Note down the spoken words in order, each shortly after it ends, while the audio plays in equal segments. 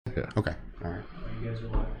Yeah. Okay. All right. You guys are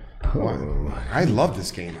live. Wow. I love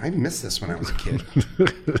this game. I missed this when I was a kid.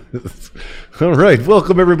 All right.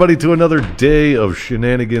 Welcome, everybody, to another day of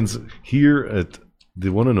shenanigans here at the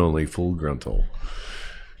one and only Full Gruntle.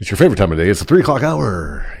 It's your favorite time of day. It's the 3 o'clock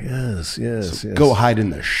hour. Yes. Go hide in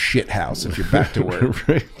the shit house if you're back to work.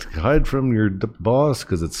 Right. Hide from your boss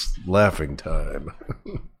because it's laughing time.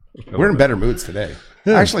 We're in better moods today.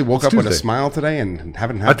 Yeah, I actually woke it's up with a Tuesday. smile today and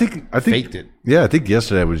haven't I think faked it. Yeah, I think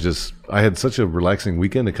yesterday I had such a relaxing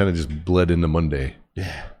weekend. It kind of just bled into Monday.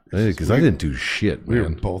 Yeah. Because I didn't do shit, We were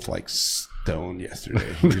man. both like stoned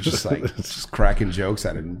yesterday. We were just like just cracking jokes.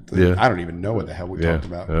 I don't even know what the hell we talked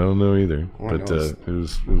about. I don't know either. All I But know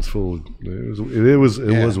is- it was full. It was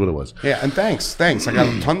what it was. Yeah, and thanks. I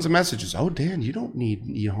got tons of messages. Oh, Dan, you don't need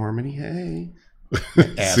eHarmony. Hey,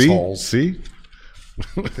 assholes. See.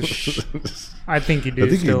 I think you do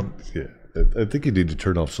still. I think you need to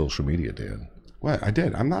turn off social media, Dan. What? I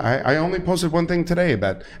did. I'm not. I only posted one thing today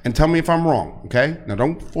about, and tell me if I'm wrong. Okay. Now,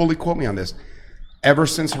 don't fully quote me on this. Ever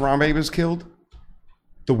since Harambe was killed,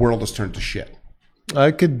 the world has turned to shit. I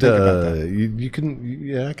could. about that. You can.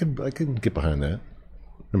 Yeah, I can get behind that.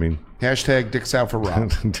 I mean, Hashtag dicks out for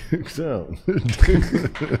Rob. so.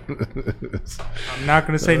 I'm not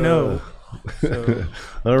going to say no. So,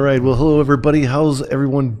 All right. Well, hello everybody. How's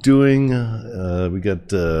everyone doing? We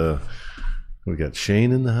got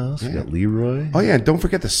Shane in the house. We got Leroy. Oh yeah, and don't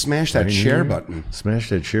forget to smash that share button. Smash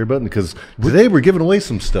that share button because today we're giving away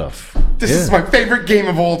some stuff. This is my favorite game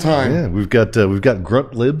of all time. Yeah, we've got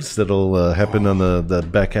grunt libs that'll happen on the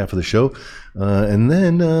back half of the show, and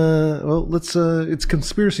then it's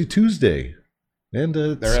Conspiracy Tuesday, and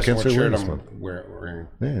They're it's asking Cancer what shirt Awareness I'm Month. wearing.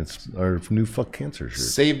 Yeah, it's our new fuck cancer shirt.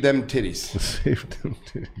 Save them titties. Save them,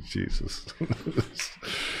 Jesus.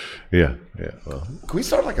 Yeah. Well, Can we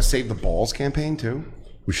start like a Save the Balls campaign too?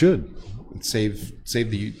 we should. Save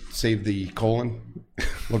the colon.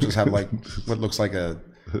 We'll just have like what looks like a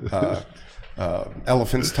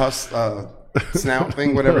elephant's tusk snout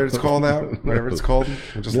thing, whatever it's called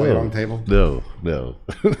We'll just lay it on the table. No. No.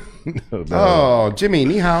 Oh, Jimmy,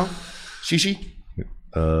 ni hao, shishi.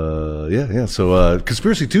 Yeah. So,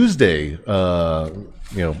 Conspiracy Tuesday.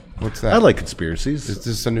 What's that? I like conspiracies. Is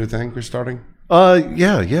this a new thing we're starting?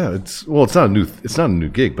 Yeah. It's not a new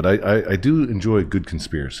gig, but I do enjoy a good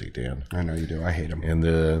conspiracy, Dan. I know you do. I hate them.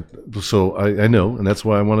 And so I know, and that's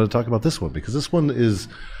why I wanted to talk about this one because this one is,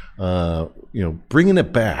 bringing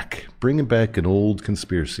back an old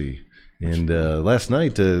conspiracy. And last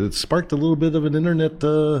night it sparked a little bit of an internet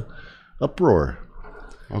uproar.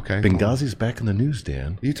 Okay. Benghazi's back in the news,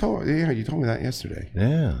 Dan. You told me that yesterday.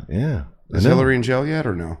 Yeah. Is Hillary in jail yet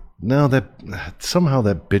or no? No, somehow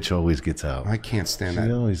that bitch always gets out. I can't stand She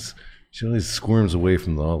that. always squirms away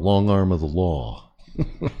from the long arm of the law.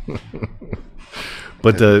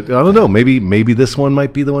 But I don't know. Maybe this one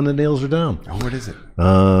might be the one that nails her down. Oh, what is it?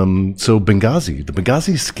 So Benghazi, the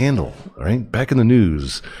Benghazi scandal, right? Back in the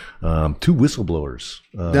news. 2 whistleblowers.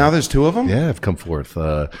 Now there's 2 of them? Yeah, have come forth.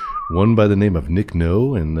 One by the name of Nick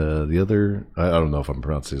Noe, and the other, I don't know if I'm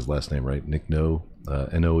pronouncing his last name right, Nick Noe,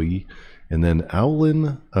 Noe, and then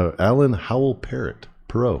Alan Howell Perrott.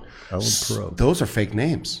 Alan Perot. Those are fake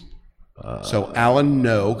names. So Alan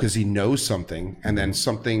No, because he knows something, and then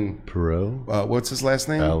something. Perot? What's his last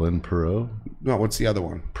name? Alan Perot? No, what's the other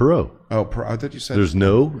one? Perot. Oh, I thought you said There's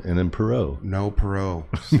no, and then Perot. no parole.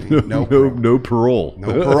 See, no parole. No parole.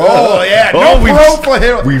 No parole. Yeah, no parole for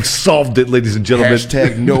Hillary. We've solved it, ladies and gentlemen.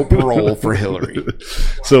 Hashtag no parole for Hillary.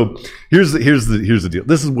 So here's the deal.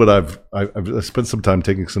 This is what I've spent some time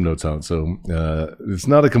taking some notes on. So it's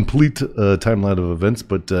not a complete timeline of events,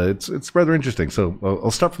 but it's rather interesting. So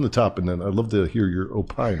I'll start from the top, and then I'd love to hear your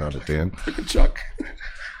opine on it, Dan. Chuck.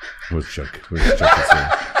 What's Chuck? What's Chuck say?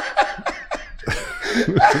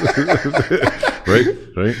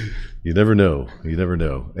 Right. You never know.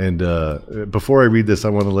 And before I read this, I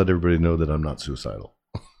want to let everybody know that I'm not suicidal.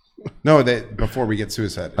 No, before we get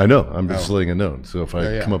suicide. I know. I'm just letting it known. So if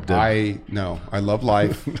I come up dead, I love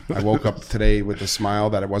life. I woke up today with a smile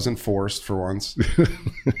that it wasn't forced for once.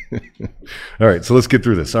 All right, so let's get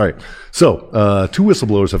through this. All right, so 2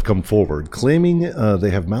 whistleblowers have come forward claiming they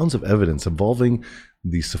have mounds of evidence involving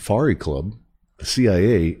the Safari Club, the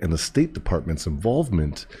CIA, and the State Department's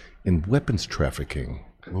involvement in weapons trafficking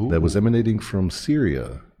that was emanating from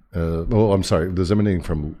Syria. That was emanating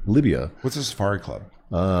from Libya. What's a Safari Club?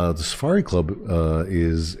 The Safari Club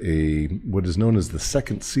is what is known as the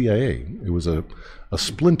second CIA. It was a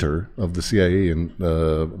splinter of the CIA in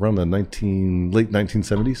around the late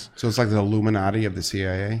 1970s. So it's like the Illuminati of the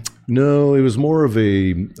CIA? No, it was more of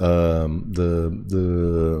a I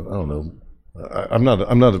don't know, I'm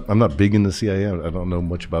not big in the CIA. I don't know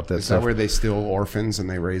much about that Is stuff. that where they steal orphans and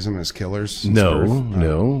they raise them as killers? since No, birth?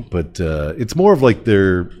 no, but it's more of like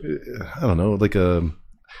I don't know, like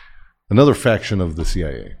another faction of the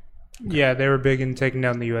CIA. Yeah, they were big in taking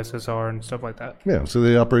down the USSR and stuff like that. Yeah, so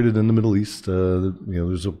they operated in the Middle East.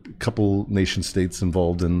 There's a couple nation states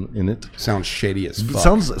involved in it. Sounds shady as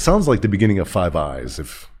fuck. Sounds like the beginning of Five Eyes,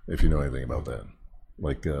 if you know anything about that.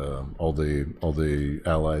 Like all the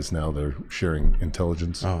allies now, they're sharing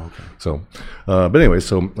intelligence. Oh, okay. So, but anyway,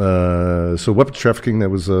 so weapons trafficking that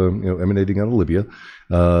was emanating out of Libya.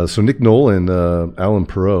 So Nick Knoll and Alan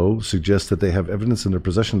Perot suggest that they have evidence in their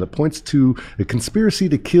possession that points to a conspiracy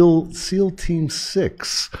to kill SEAL Team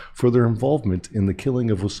 6 for their involvement in the killing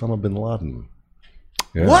of Osama bin Laden.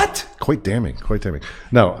 Yeah. What? Quite damning.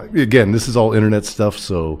 Now, again, this is all internet stuff,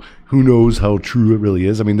 so who knows how true it really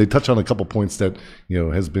is. I mean, they touch on a couple points that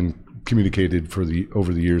has been communicated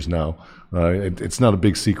over the years now. It's not a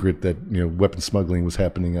big secret that weapon smuggling was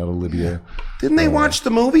happening out of Libya. Didn't they watch the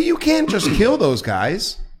movie? You can't just kill those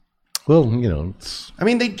guys. Well, it's I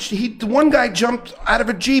mean, one guy jumped out of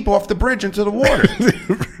a Jeep off the bridge into the water.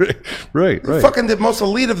 right. Fucking the most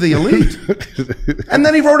elite of the elite. And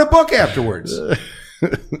then he wrote a book afterwards.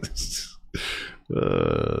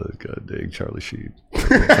 God dang Charlie Sheen.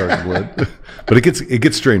 Blood. But it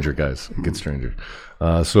gets stranger, guys. It gets stranger.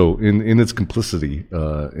 So in its complicity,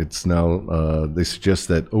 it's now they suggest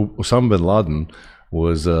that Osama bin Laden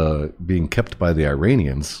was being kept by the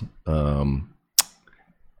Iranians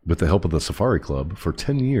with the help of the Safari Club for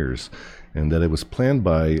 10 years, and that it was planned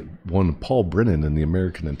by one Paul Brennan in the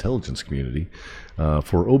American intelligence community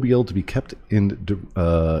for OBL to be kept in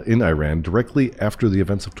Iran directly after the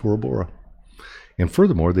events of Tora Bora. And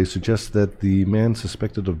furthermore, they suggest that the man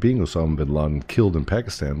suspected of being Osama bin Laden killed in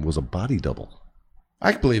Pakistan was a body double.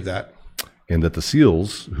 I can believe that. And that the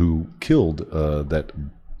SEALs who killed that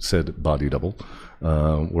said body double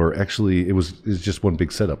were actually, it was just one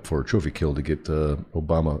big setup for a trophy kill to get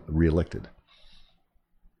Obama reelected.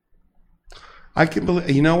 I can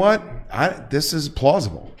believe. You know what? This is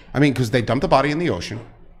plausible. I mean, because they dumped the body in the ocean.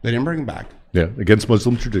 They didn't bring him back. Yeah, against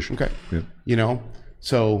Muslim tradition. Okay. Yeah.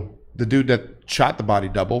 So the dude that shot the body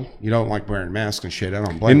double, you don't like wearing masks and shit. I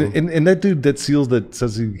don't blame him. And that dude, that SEAL that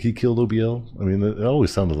says he killed OBL, I mean, it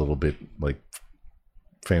always sounded a little bit like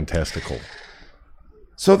fantastical.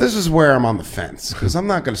 So this is where I'm on the fence, because I'm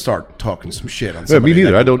not going to start talking some shit on Yeah, somebody. me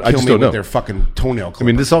neither. that I kill just me don't with know. Their fucking toenail clippers. I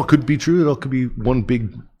mean, this all could be true. It all could be one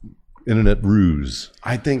big internet ruse.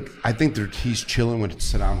 I think he's chilling with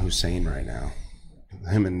Saddam Hussein right now.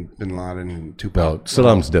 Him and Bin Laden and Tupac. Well,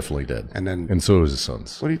 Saddam's definitely dead, and so is his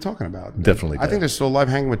sons. What are you talking about? Definitely I dead. think they're still alive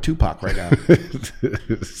hanging with Tupac right now.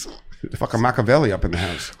 Fucking Machiavelli up in the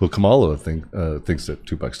house. Well, Kamala thinks that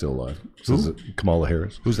Tupac's still alive. Says that Kamala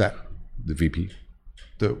Harris, Who's that? the VP,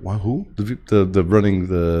 Who? the running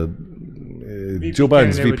Joe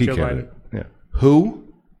Biden's candidate with VP Joe candidate. Yeah, Who?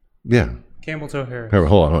 yeah. Campbell Toe Harris. Here,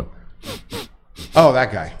 hold on. Oh,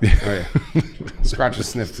 that guy. Oh, yeah. Scratch and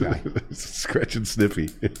sniff guy. Scratch and sniffy.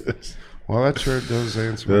 Well, that sure does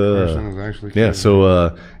answer my question. Is actually Yeah, true.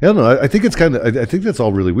 so yeah, no, I think it's kind of. I think that's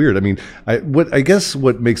all really weird. I mean, I guess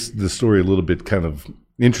what makes the story a little bit kind of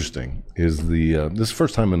interesting is this is the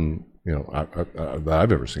first time in that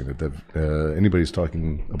I've ever seen it that anybody's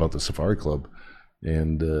talking about the Safari Club,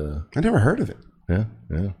 and I never heard of it. yeah,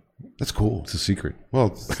 That's cool. it's a secret. Well,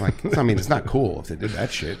 it's like, I mean, it's not cool if they did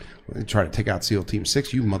that shit. They try to take out SEAL Team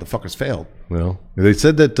 6. You motherfuckers failed. Well, they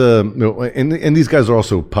said that, and these guys are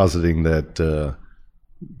also positing that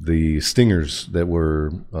the stingers that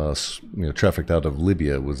were trafficked out of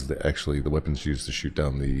Libya was actually the weapons used to shoot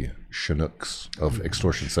down the Chinooks of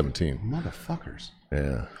Extortion 17. Motherfuckers.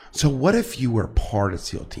 Yeah. So what if you were part of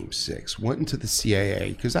SEAL Team 6, went into the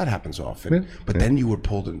CIA, because that happens often, but then you were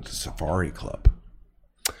pulled into Safari Club?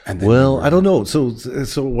 And then Well, I don't know. So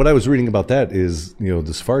what I was reading about that is,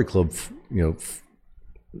 the Safari Club,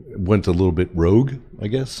 went a little bit rogue, I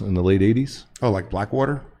guess, in the late 80s. Oh, like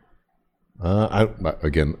Blackwater? I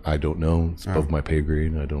don't know. It's above my pay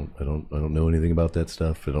grade. I don't know anything about that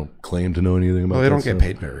stuff. I don't claim to know anything about. Well, they don't that get stuff.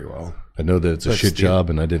 paid very well. I know that it's a But shit still. job,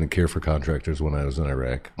 and I didn't care for contractors when I was in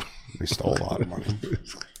Iraq. They stole a lot of money.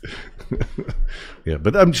 Yeah,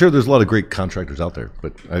 but I'm sure there's a lot of great contractors out there.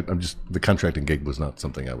 But I'm just the contracting gig was not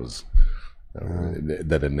something I was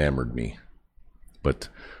that enamored me. But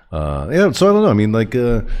yeah, so I don't know. I mean, like,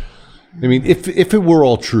 if it were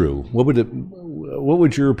all true, what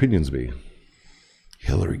would your opinions be?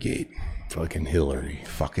 Hillary Gate. Fucking Hillary.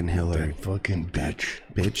 Fucking Hillary. That fucking bitch.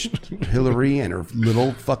 Bitch. Hillary and her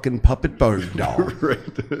little fucking puppet bird doll. Right.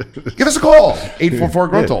 Give us a call.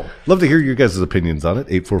 844-GRUNTLE. Love to hear your guys' opinions on it.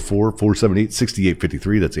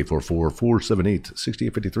 844-478-6853. That's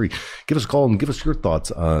 844-478-6853. Give us a call and give us your thoughts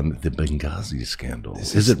on the Benghazi scandal.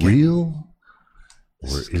 Is it real?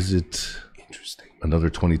 Or is it Interesting. another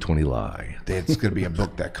 2020 lie? It's going to be a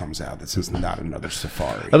book that comes out that says not another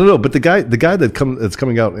safari. I don't know, but the guy that's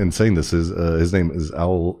coming out and saying this is his name is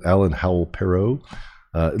Alan Howell Perot.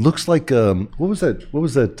 It looks like what was that?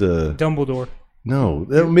 Dumbledore. No,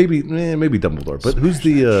 maybe Dumbledore. But who's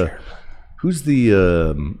the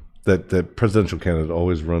that presidential candidate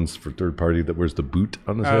always runs for third party that wears the boot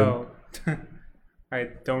on his Oh, I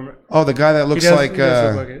don't. Oh, the guy that looks He like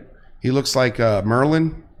does look like it. he looks like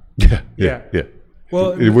Merlin. head? Yeah. Yeah.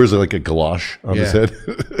 Well, He wears like a galosh on his Yeah. head.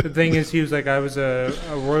 the thing is, he was like, I was a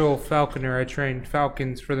royal falconer. I trained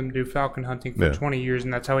falcons for them to do falcon hunting for Yeah. 20 years,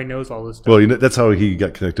 and that's how he knows all this stuff. Well, that's how he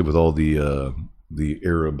got connected with all the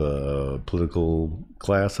Arab political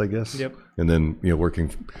class, I guess. Yep. And then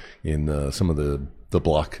working in some of the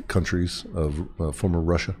bloc countries of former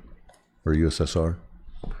Russia or USSR.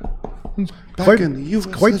 Back in the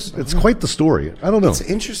USSR. It's quite the story. I don't know. It's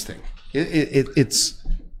interesting. It's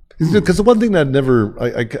Because the one thing that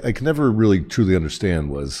I can never really truly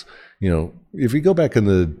understand was, if you go back in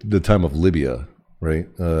the time of Libya, right?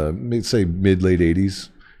 Say late '80s,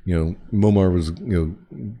 Muammar was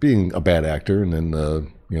being a bad actor, and then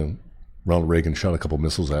Ronald Reagan shot a couple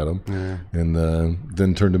missiles at him, and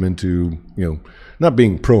then turned him into not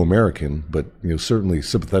being pro-American, but certainly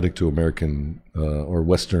sympathetic to American or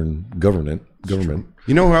Western government.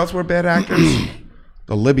 You know who else were bad actors?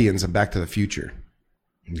 The Libyans in Back to the Future.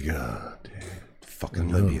 God, Fucking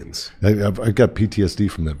Libyans. I got PTSD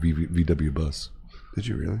from that VW bus. Did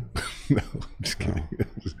you really? No, I'm just kidding.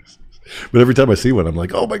 But every time I see one, I'm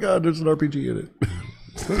like, oh my God, there's an RPG in it.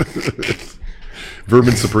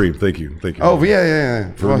 Vermin Supreme. Thank you. Oh, yeah.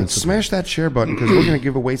 Well, Vermin smash that share button because we're going to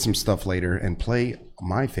give away some stuff later and play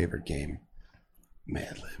my favorite game,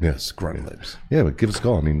 Mad Libs. Yes. Grunt Libs. Yeah, but give us a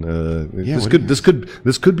call. I mean, this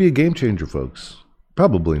what could be a game changer, folks.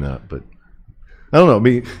 Probably not, but I don't know. I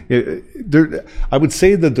mean, I would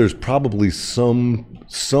say that there's probably some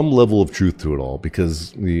level of truth to it all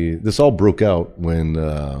because this all broke out when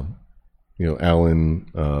Mr. Alan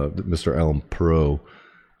Perot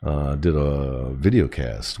did a video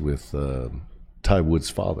cast with Ty Wood's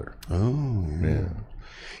father. Oh, Yeah.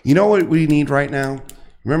 You know what we need right now?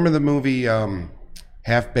 Remember the movie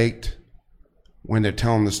Half Baked when they're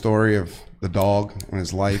telling the story of the dog and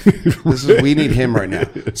his life? We need him right now.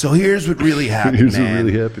 So here's what really happened,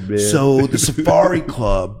 man. So the Safari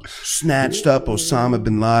Club snatched up Osama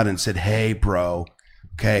bin Laden and said, hey, bro,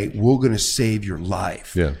 okay, we're going to save your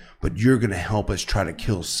life. Yeah. But you're going to help us try to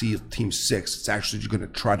kill SEAL Team 6. It's actually going to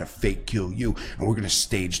try to fake kill you, and we're going to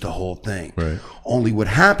stage the whole thing. Right. Only what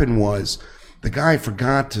happened was the guy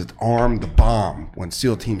forgot to arm the bomb when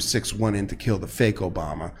SEAL Team 6 went in to kill the fake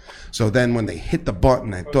Obama. So then when they hit the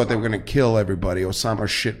button, they thought they were going to kill everybody. Osama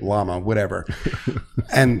shit llama, whatever.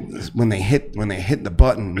 And when they hit the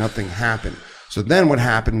button, nothing happened. So then what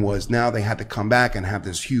happened was now they had to come back and have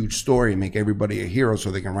this huge story and make everybody a hero so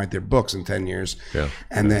they can write their books in 10 years. Yeah.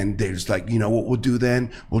 And then they're just like, you know what we'll do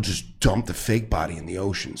then? We'll just dump the fake body in the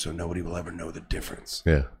ocean so nobody will ever know the difference.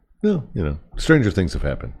 Yeah. Well, stranger things have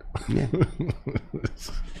happened. Yeah.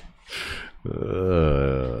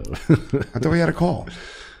 I thought we had a call.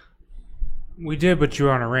 We did, but you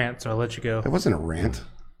were on a rant, so I'll let you go. It wasn't a rant.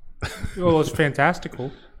 Well, it was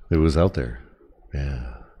fantastical. It was out there.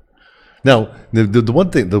 Yeah. Now,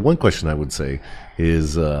 the one question I would say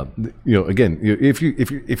is, again, if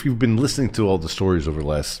you've been listening to all the stories over the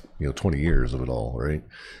last 20 years of it all, right,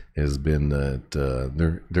 has been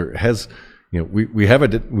that there has we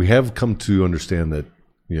have come to understand that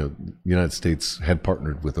the United States had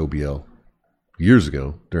partnered with OBL years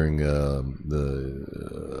ago during the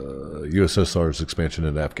USSR's expansion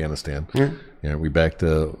into Afghanistan. Yeah. We backed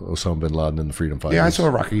Osama bin Laden and the Freedom Fighters. Yeah, I saw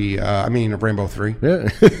Rainbow 3. Yeah,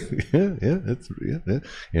 yeah.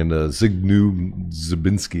 And Zygmunt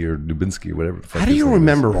Zabinski or Dubinsky or whatever. The fuck How do his you name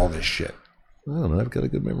remember all this shit? is. I don't know. I've got a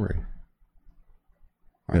good memory.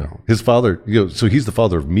 I know. His father, so he's the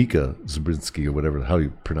father of Mika Zabinski or whatever, how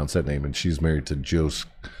you pronounce that name, and she's married to Joe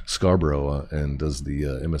Scarborough and does the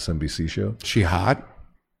MSNBC show. She hot?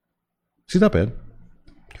 She's not bad.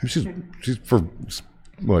 She's for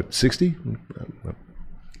what 60?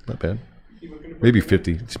 Not bad. Maybe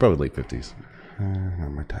 50. She's probably late 50s.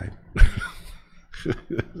 Not my type.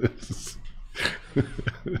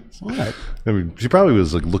 What? I mean, she probably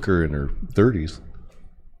was like looker in her 30s.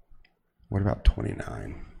 What about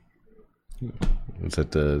 29? Is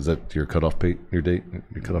that your cutoff date? Your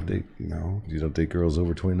cutoff date? No. You don't date girls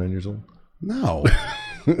over 29 years old? No.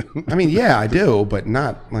 I mean, yeah, I do, but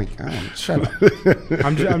not like. Shut up.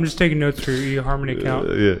 I'm just taking notes for your eHarmony account.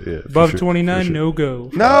 Yeah. Above 29, no go.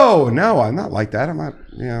 No, I'm not like that. I'm not.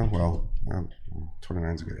 Yeah, well,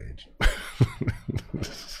 29's a good age.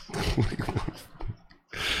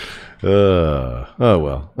 Oh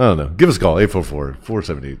well, I don't know. Give us a call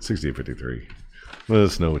 844-478-6853. Let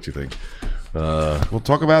us know what you think. We'll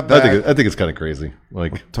talk about that. I think it's kind of crazy.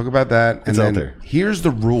 Like, Talk about that, and It's then out there. here's the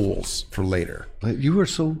rules for later. you are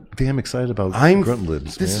so damn excited about grunt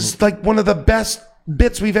libs. This man. is like one of the best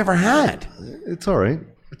bits we've ever had. It's all right.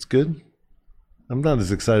 It's good. I'm not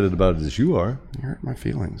as excited about it as you are. You hurt my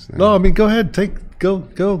feelings. Then. No, I mean, go ahead.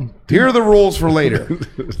 Go. Here are the rules for later.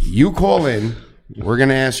 You call in. We're going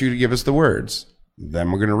to ask you to give us the words.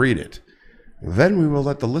 Then we're going to read it. Then we will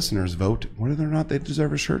let the listeners vote whether or not they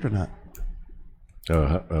deserve a shirt or not.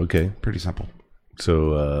 Okay. Pretty simple.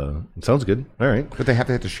 So, sounds good. All right. But they have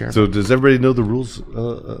to share. So does everybody know the rules?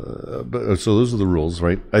 So those are the rules,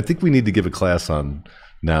 right? I think we need to give a class on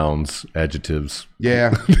nouns, adjectives. Yeah.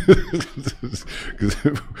 Because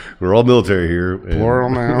we're all military here. and Plural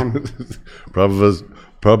noun.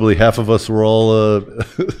 Probably half of us were all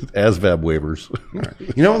ASVAB waivers. All right.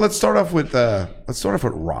 You know what? Let's start off with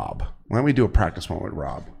Rob. Why don't we do a practice one with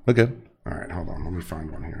Rob? Okay. All right, hold on. Let me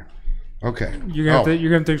find one here. Okay. You're gonna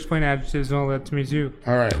have to explain adjectives and all that to me too.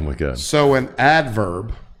 All right. Oh my God. So an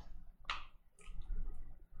adverb.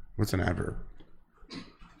 What's an adverb?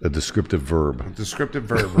 A descriptive verb. Descriptive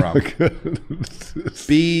verb, Rob.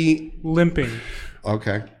 Be Limping.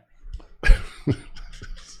 okay.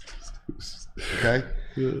 Okay.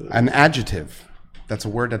 An adjective. That's a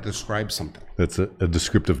word that describes something. That's a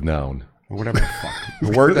descriptive noun. Or whatever the fuck.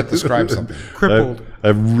 A word that describes something. Crippled.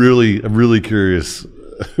 I'm really curious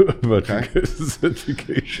about Okay. your guys'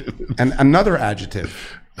 education. And another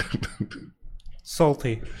adjective.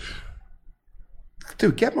 Salty.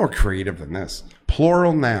 Dude, get more creative than this.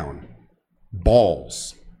 Plural noun.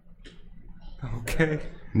 Balls. Okay.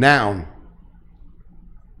 Noun.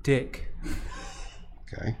 Dick.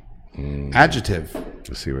 Okay. Adjective.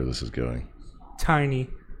 Let's see where this is going. Tiny.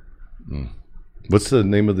 What's the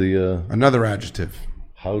name of the Another adjective.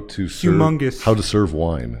 how to serve Humongous. how to serve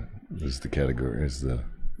wine is the category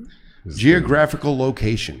Geographical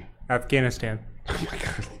location. Afghanistan. Oh my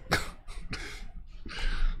God.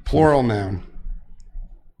 Plural noun.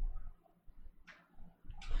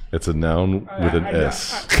 It's a noun with an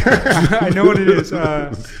S. I know what it is.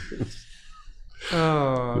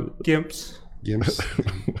 Gimps. Gimps.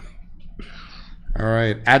 All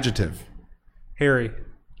right. Adjective. Hairy.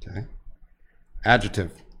 Okay.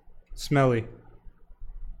 Adjective. Smelly.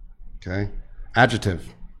 Okay.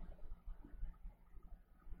 Adjective.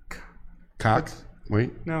 Cock.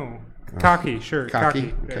 Wait. No. Cocky. Sure.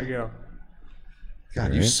 Cocky. Cocky. There Okay. you go.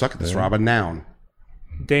 God, you Right. suck at this, Rob. A noun.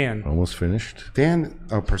 Dan. Almost finished. Dan.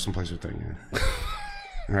 Oh, person, place, or thing. Yeah.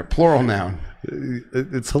 All right. Plural noun.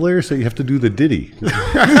 It's hilarious that you have to do the ditty.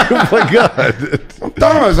 Oh my God.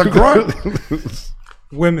 Dumb as a grunt.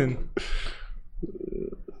 Women.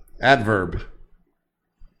 Adverb.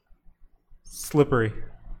 Slippery.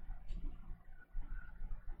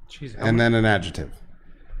 Jeez. And then an adjective.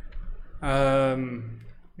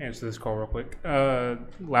 Answer this call real quick.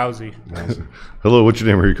 Lousy. Hello, what's your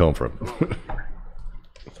name? Where are you calling from?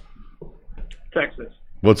 Texas.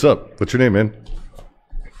 What's up? What's your name, man?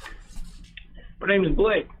 My name is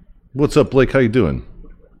Blake. What's up, Blake? How you doing?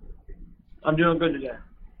 I'm doing good today.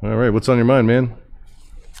 All right, what's on your mind, man?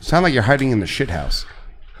 Sound like you're hiding in the shit house.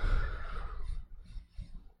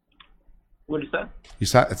 What did you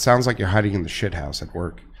say? It sounds like you're hiding in the shit house at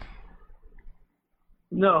work.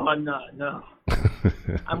 No, I'm not. No.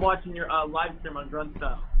 I'm watching your live stream on Grunt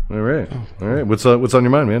Style. All right. What's on your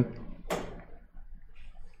mind, man?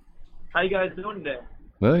 How you guys doing today?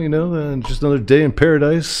 Well, just another day in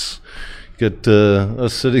paradise. Got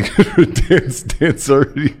us sitting. Dan's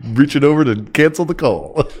already reaching over to cancel the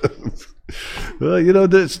call.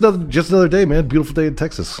 It's just another day, man. Beautiful day in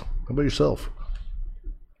Texas. How about yourself?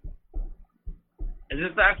 Is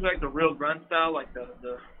this actually like the real Grunt Style, like the?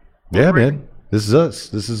 Yeah, man. This is us.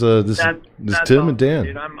 This is That's Tim awesome, and Dan.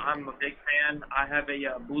 Dude, I'm a big fan. I have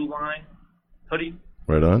a Blue Line hoodie.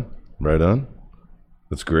 Right on.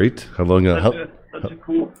 That's great. How long? Such a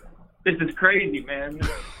cool. This is crazy, man.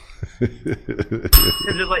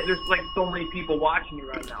 There's like so many people watching you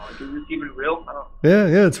right now. Like, is this even real? I don't.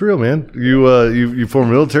 Yeah, it's real, man. You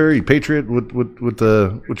former military, patriot. What's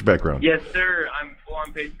your background? Yes, sir. I'm full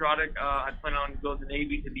on patriotic. I plan on going to the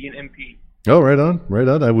Navy to be an MP. Oh, right on, right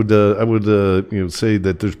on. I would say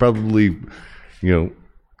that there's probably,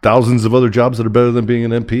 thousands of other jobs that are better than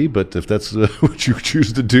being an MP. But if that's what you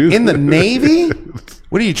choose to do, In the Navy?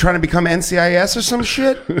 What are you trying to become NCIS or some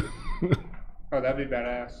shit? Oh, that'd be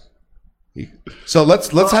badass. So let's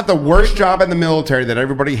have the worst job in the military that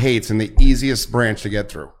everybody hates and the easiest branch to get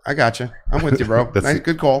through. I got you. I'm with you, bro. Nice,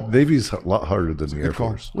 good call. Navy's a lot harder than the Air Good call.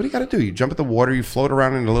 Force. What do you got to do? You jump at the water, you float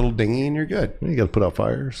around in a little dinghy, and you're good. You got to put out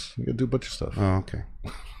fires. You got to do a bunch of stuff. Oh, okay.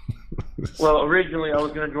 Well, originally I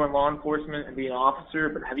was going to join law enforcement and be an officer,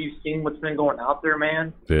 but have you seen what's been going out there,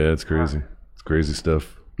 man? Yeah, it's crazy. It's crazy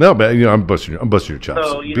stuff. No, man, I'm busting your chops.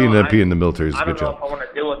 So, Being an MP in the military is a I good don't know job. if I want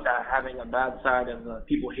to deal with that, having a bad side of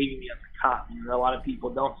people hating me as a cop. A lot of people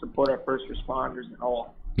don't support our first responders at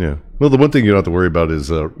all. Yeah. Well, the one thing you don't have to worry about is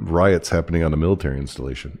riots happening on a military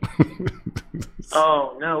installation.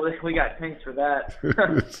 Oh, no, we got tanks for that.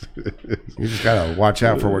 You just got to watch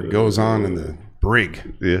out for what goes on in the brig.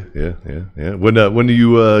 Yeah. When do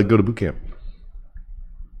you go to boot camp?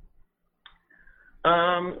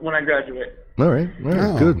 When I graduate, All right,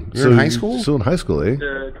 Oh, good. you're in high school? Still in high school, eh?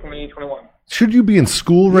 2021. Should you be in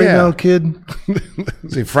school right Yeah. now, kid?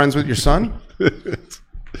 Is he friends with your son?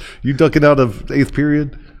 You ducking out of 8th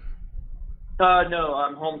period? No,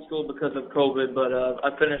 I'm homeschooled because of COVID, but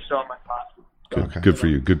I finished all my classes. Good, Okay. good for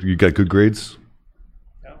you. Good, you got good grades.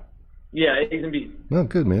 Yeah, A's and B's. Oh,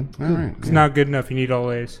 good, man. All Good. right. It's not good enough. You need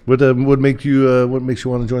all A's. What makes you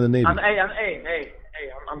want to join the Navy?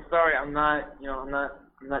 I'm sorry. I'm not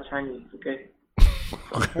Chinese. Okay.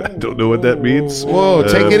 I don't know what that means. Whoa,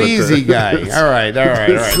 take it but, easy, guy. All right.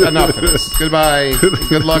 Enough of this. Goodbye.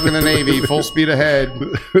 Good luck in the Navy. Full speed ahead.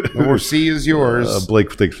 The more sea is yours.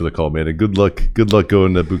 Blake, thanks for the call, man, and good luck. Good luck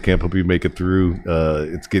going to boot camp. Hope you make it through.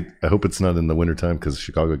 I hope it's not in the wintertime because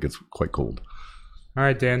Chicago gets quite cold. All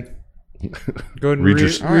right, Dan. Go ahead and Read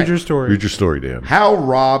read, your- read your story. Read your story, Dan. How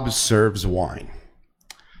Rob serves wine.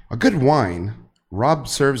 A good wine, Rob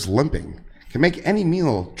serves limping, can make any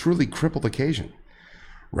meal truly crippled occasion.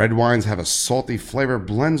 Red wines have a salty flavor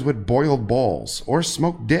blends with boiled balls or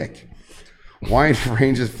smoked dick. Wine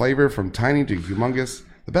ranges flavor from tiny to humongous.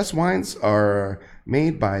 The best wines are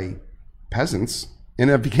made by peasants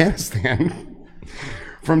in Afghanistan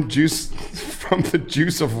from the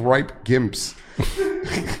juice of ripe gimps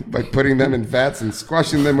by putting them in vats and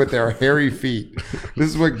squashing them with their hairy feet. This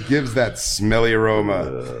is what gives that smelly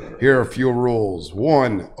aroma. Here are a few rules.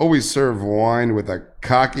 1, always serve wine with a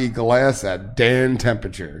cocky glass at Dan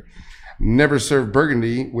temperature. Never serve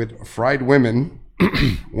Burgundy with fried women.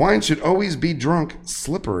 Wine should always be drunk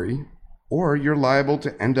slippery, or you're liable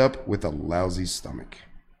to end up with a lousy stomach.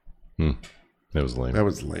 That was lame. That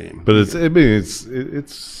was lame. But it's.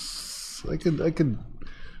 I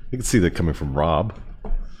could see that coming from Rob.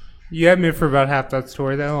 You had me for about half that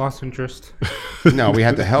story. Then I lost interest. No, we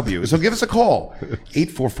had to help you. So give us a call.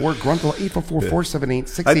 844-GRUNTLE,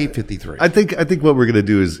 844-478-6853. I think what we're gonna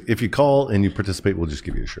do is if you call and you participate, we'll just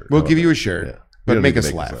give you a shirt. We'll How give about you a that? shirt, Yeah. but You don't make need to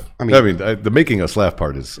us laugh. I mean, the making us laugh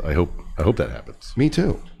part is. I hope that happens. Me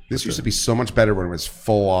too. This used to be so much better when it was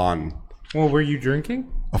full on. Well, were you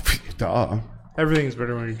drinking? Oh, duh. Everything's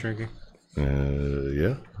better when you're drinking.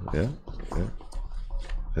 Yeah.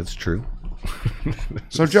 That's true.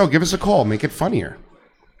 So, Joe, give us a call. Make it funnier.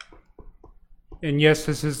 And yes,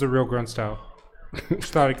 this is the real grunt style.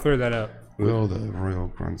 Just thought I'd clear that up. Will the Royal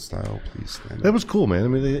Grunt style please stand That up? was cool, man. I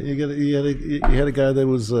mean, you had a guy that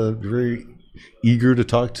was very eager to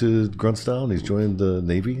talk to grunt style, and he's joined the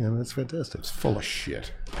Navy, and that's fantastic. It's full of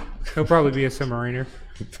shit. He'll probably be a submariner.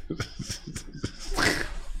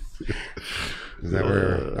 Is that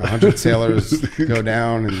where 100 sailors go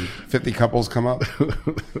down and 50 couples come up?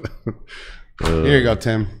 Here you go,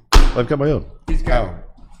 Tim. I've got my own. He's got Oh,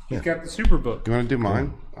 he's got the super book. you want to do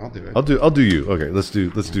mine? I'll do it. I'll do you. Okay, let's do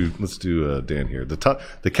Dan here.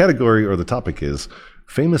 The category or the topic is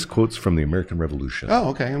famous quotes from the American Revolution. Oh,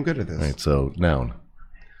 okay. I'm good at this. All right, so noun.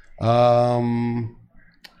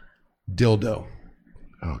 Dildo.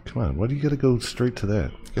 Oh, come on. Why do you got to go straight to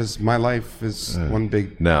that? Because my life is one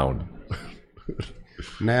big Noun.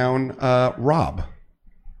 noun. Rob.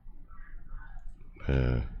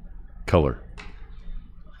 Color.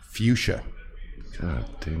 Fuchsia. God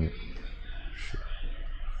dang it.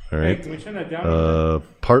 All right. Can we turn that down?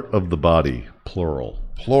 Part of the body, plural.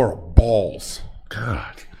 Plural. Balls.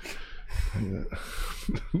 God.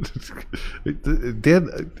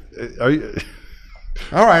 Dan, are you?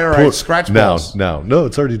 All right. Scratch Noun. balls. Noun. No,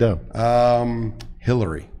 it's already down.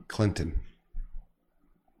 Hillary Clinton.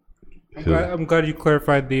 I'm glad you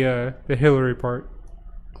clarified the Hillary part.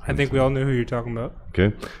 I think we all knew who you're talking about.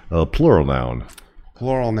 Okay. Plural noun.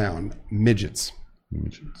 Plural noun. Midgets.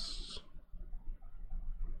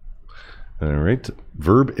 All right.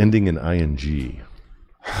 Verb ending in ing.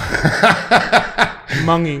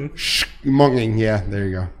 Munging. Munging, yeah, there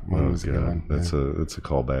you go. Oh, Munging's a good God. one. That's a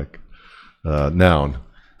callback. Noun.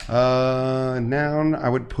 Noun, I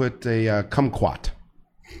would put a kumquat.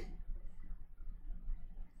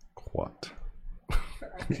 Quat.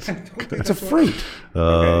 It's a fruit.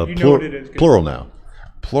 Okay, you know what it is. Plural noun.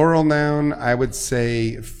 Plural noun, I would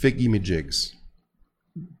say figgy-majigs.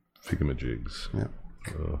 Figamajigs. Yeah.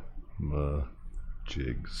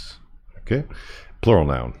 Jigs. Okay. Plural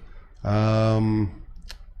noun.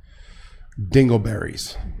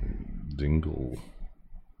 Dingleberries. Dingle.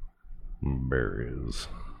 Berries.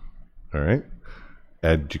 All right.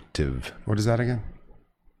 Adjective. What is that again?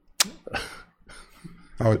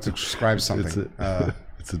 Oh, it describes something.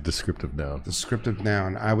 It's a descriptive noun. Descriptive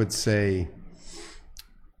noun, I would say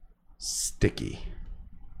sticky.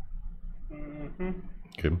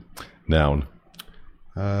 Okay. Noun.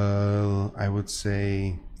 I would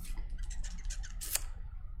say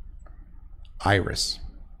iris.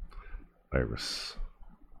 Iris.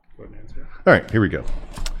 Go ahead and answer. All right, here we go.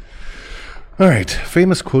 All right,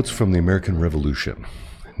 famous quotes from the American Revolution.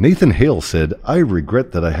 Nathan Hale said, "I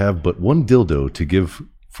regret that I have but one dildo to give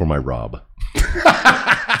for my Rob."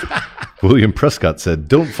 William Prescott said,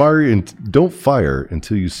 "Don't fire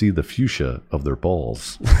until you see the fuchsia of their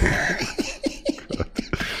balls."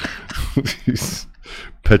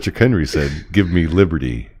 Patrick Henry said, "Give me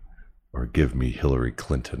liberty or give me Hillary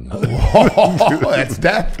Clinton." Oh, that's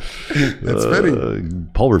death. That's fitting.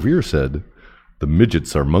 Paul Revere said, "The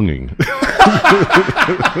midgets are munging."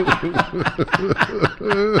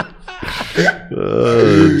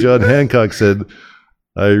 John Hancock said,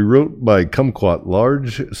 "I wrote my kumquat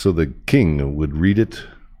large so the king would read it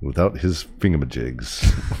without his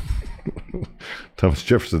fingamajigs." Thomas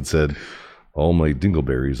Jefferson said, "All my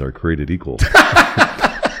dingleberries are created equal."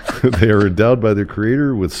 They are endowed by their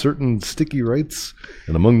creator with certain sticky rights,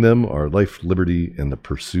 and among them are life, liberty, and the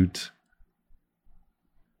pursuit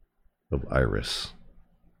of iris.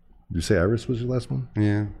 Did you say iris was your last one?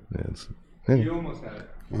 Yeah. Yeah, You almost had it.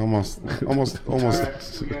 Almost.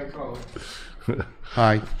 We gotta call it.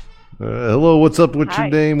 Hi. Hello, what's up? What's your Hi.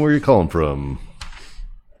 name? Where are you calling from?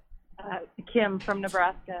 Kim from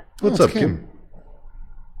Nebraska. What's Oh, up, it's Kim?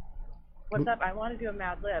 What's up? I want to do a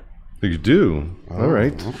Mad Lib. You do? All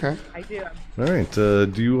right. Okay. I do. All right.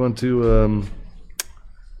 Do you want to...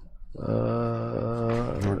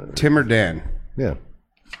 Tim or Dan? yeah.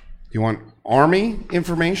 You want Army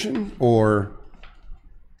information or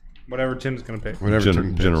Whatever Tim's gonna pick. whatever?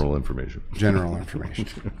 Tim picks? General information. General information.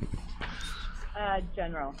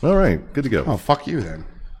 General. All right. Good to go. Oh, fuck you then.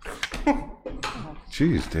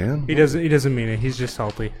 Jeez, Dan. He doesn't mean it. He's just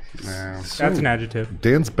salty. No. That's an adjective.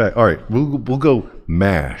 Dan's back. All right. We'll go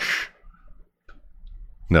MASH.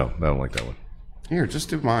 No, I don't like that one. Here, just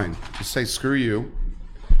do mine. Just say screw you.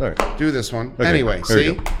 All right. Do this one. Okay, Anyway, there we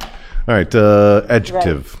see? go. All right.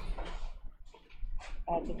 Adjective.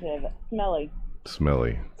 Adjective. Smelly.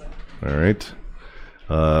 Smelly. All right.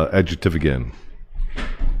 Adjective again.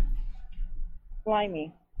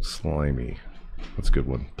 Slimy. Slimy. That's a good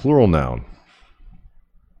one. Plural noun.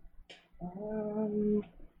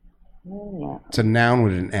 Yeah. It's a noun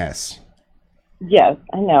with an S. Yes,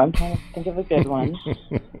 I know. I'm trying to think of a good one.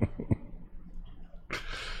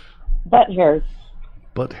 Butt hairs.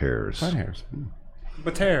 Butt hairs.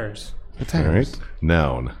 Butt hairs. Potatoes. All right.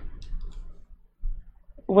 Noun.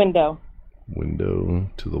 Window. Window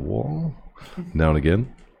to the wall. Noun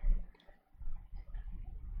again.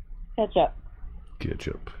 Ketchup.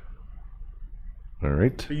 Ketchup. All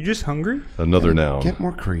right. Are you just hungry? Another noun. Get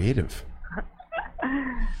more creative.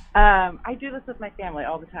 I do this with my family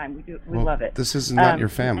all the time. We Well, love it. This is not your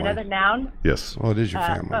family. Another noun. Yes. Well, it is your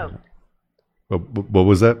family. Boat. What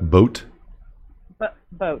was that? Boat?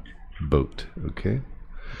 Boat. Boat. Okay.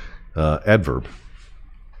 Adverb.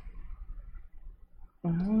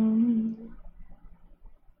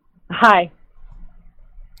 Hi.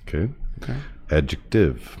 Okay. Okay.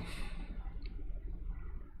 Adjective.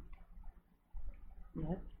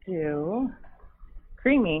 Let's do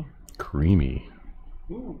creamy. Creamy.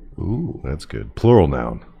 Ooh. That's good. Plural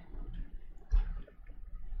noun.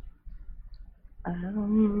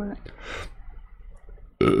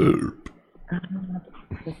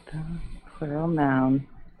 Plural noun.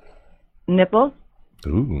 Nipples.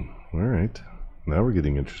 Ooh. All right. Now we're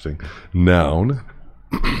getting interesting. Noun.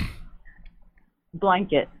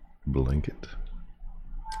 Blanket. Blanket.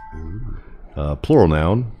 Plural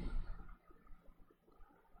noun.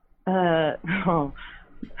 Tampon.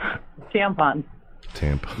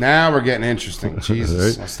 Tampon. Now we're getting interesting.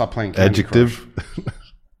 Jesus. Right. I'll stop playing Candy Adjective.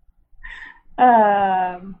 Crush.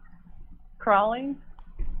 Crawling.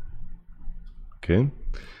 Okay.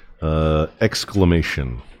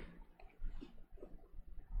 Exclamation.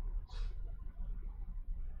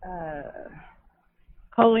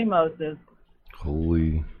 Holy Moses.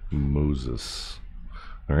 Holy Moses.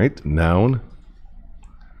 All right. Noun.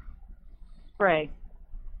 Spray.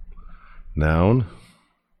 Noun.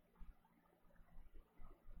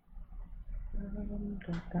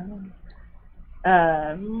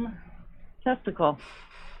 Testicle.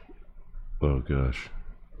 Oh gosh.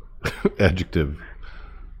 Adjective.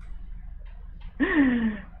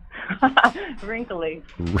 Wrinkly.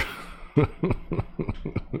 All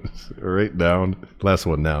right. Noun. Last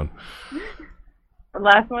one. Noun.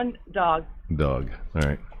 Last one, dog. Dog. All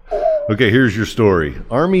right. Okay. Here's your story.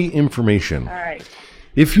 Army information. All right.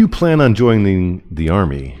 If you plan on joining the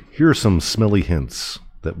Army, here are some smelly hints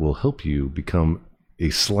that will help you become a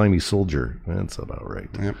slimy soldier. That's about right.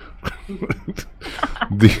 Yep.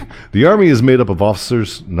 The Army is made up of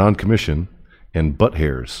officers, non-commissioned, and butt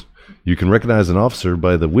hairs. You can recognize an officer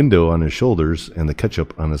by the window on his shoulders and the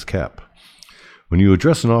ketchup on his cap. When you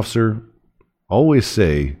address an officer, always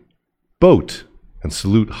say, "Boat," and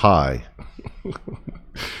salute high.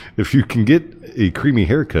 If you can get a creamy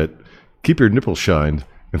haircut, keep your nipples shined,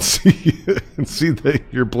 and see that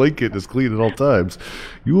your blanket is clean at all times,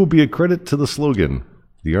 you will be a credit to the slogan,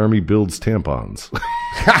 "The Army builds tampons."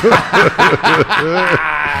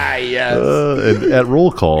 Yes. And at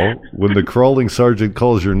roll call, when the crawling sergeant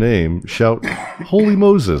calls your name, shout, "Holy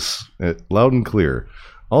Moses," loud and clear.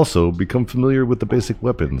 Also, become familiar with the basic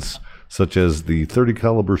weapons, such as the 30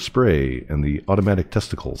 caliber spray and the automatic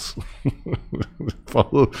testicles.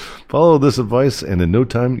 Follow this advice, and in no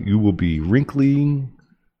time you will be wrinkly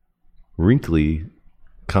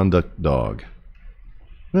conduct dog.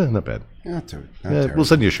 Not bad. Not We'll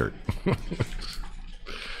send you a shirt.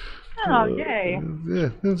 Oh, yay. Yeah,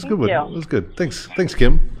 it was a good Thank one. you. It was good. Thanks,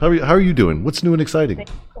 Kim. How are you doing? What's new and exciting?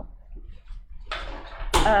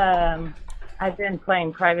 I've been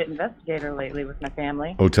playing private investigator lately with my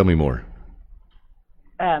family. Oh, tell me more.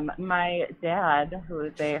 My dad, who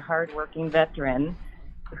is a hardworking veteran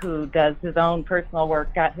who does his own personal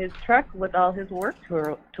work, got his truck with all his work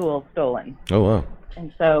tools stolen. Oh, wow.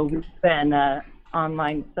 And so we've been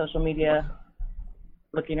online social media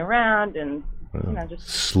looking around and just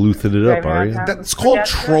Sleuthing it up, driving are around you? town. That's called Yeah,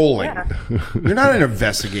 trolling. yeah. You're not an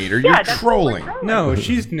investigator. Yeah, You're that's what we're trolling. doing. No,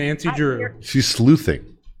 she's Nancy Drew. She's sleuthing.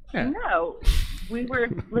 No, we were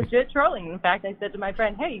legit trolling. In fact, I said to my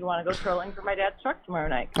friend, "Hey, you want to go trolling for my dad's truck tomorrow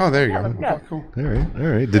night?" Oh, there you Yeah, go. let's go. Okay, cool. All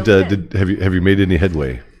right. Have you made any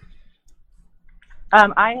headway?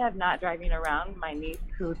 I have not driving around. My niece,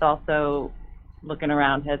 who's also looking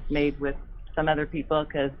around, has made with some other people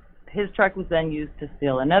because his truck was then used to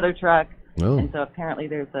steal another truck, Oh, and so apparently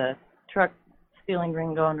there's a truck stealing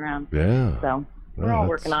ring going around. yeah. So we're all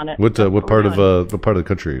working on it. What That's what we're part of doing. what part of the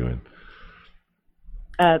country are you in?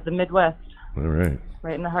 The Midwest, All right.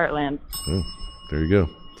 right in the heartland. Oh, there you go.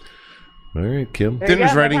 All right, Kim. There you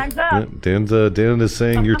Dinner's go, my ready. time's up. Dan is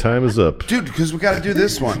saying your time is up. Dude, because we got to do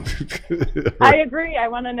this one. I agree. I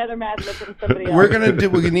want another Mad Lib from somebody else.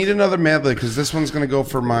 We need another medley because this one's gonna go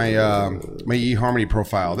for my my eHarmony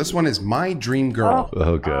profile. This one is My Dream Girl.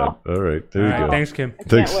 Oh God. All right. There you All go. right, thanks, Kim. I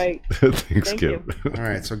can't wait. Thanks, Thank Kim. All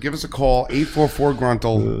right, so give us a call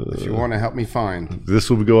 844-GRUNTLE if you want to help me find This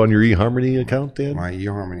will go on your eHarmony account, Dan? my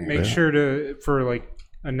eHarmony. Make sure to, for like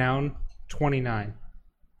a noun, 29.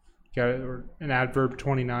 Got it, or an adverb,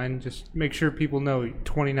 29. Just make sure people know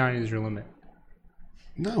 29 is your limit.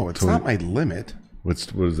 No, it's not my limit. What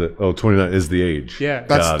is it? Oh, 29 is the age. Yeah.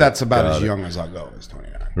 That's about Got as it. young as I'll go. Is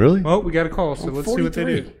 29. Really? Well, we got a call, so let's see what they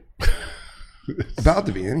do. 43. About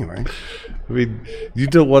to be anyway. I mean, you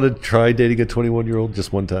don't want to try dating a 21-year-old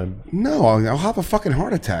just one time? No, I'll have a fucking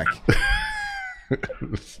heart attack.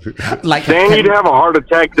 Like Dan, you'd have a heart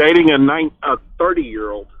attack dating a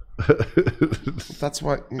 30-year-old. That's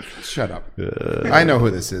what. Shut up. I know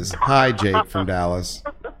who this is. Hi, Jake from Dallas.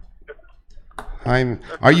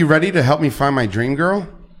 Are you ready to help me find my dream girl?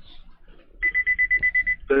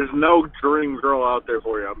 There's no dream girl out there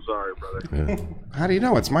for you. I'm sorry, brother. How do you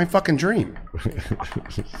know? It's my fucking dream.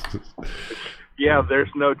 Yeah, there's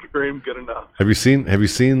no dream good enough. Have you seen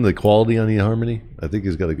the quality on eHarmony? I think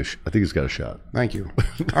he's got a shot. Thank you.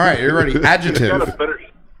 All right, you're ready. Got a Adjective. better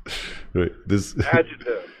Right. This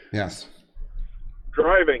adjective. Yes.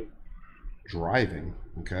 Driving. Driving.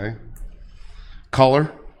 Okay.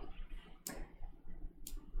 Color.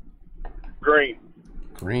 Green.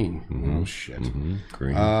 Green. Oh shit.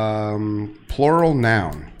 green. Plural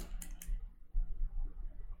noun.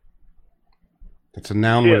 That's a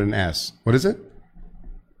noun with an S. What is it?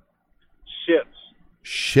 Shifts.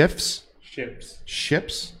 Shifts. Ships.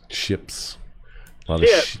 Ships? Ships. A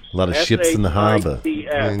Ships. lot of ships in the harbor. Man, you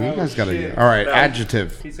S-H-I-T-S. guys got to. shit. All right, No.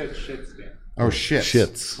 adjective. He said shits, Dan. Oh, shits.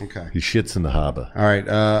 Shits. Okay. He shits in the harbor. All right,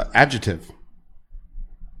 adjective.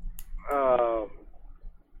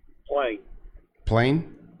 Plane.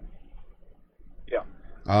 Plain.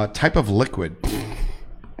 Yeah. Type of liquid.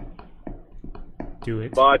 Do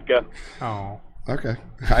it. Vodka. Oh. Okay.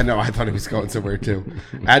 I know. I thought he was going somewhere too.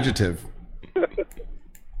 Adjective.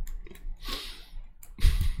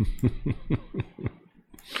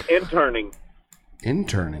 Interning.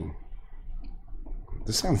 Interning.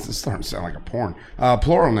 This starting to sound like a porn.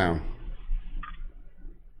 Plural noun.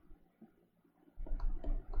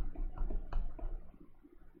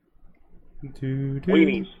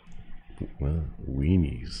 Weenies. Well,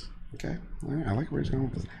 weenies. Okay. All right. I like where he's going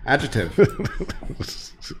with this. Adjective.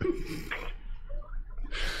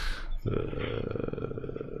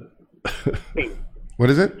 What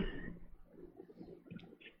is it?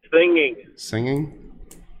 Singing. Singing.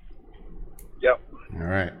 Yep. All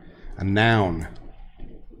right. A noun.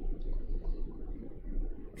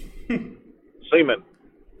 Seaman.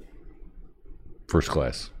 First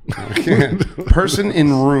class. Person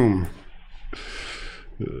in room.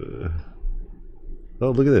 Oh,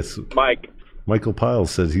 look at this. Mike. Michael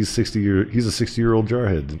Piles says he's a 60-year-old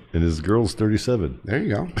jarhead, and his girl's 37. There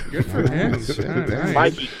you go. Good for him. Nice. Nice.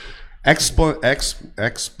 Mikey. Ex-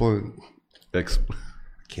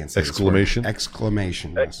 Can't say this Exclamation? word.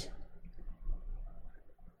 Exclamation. Yes.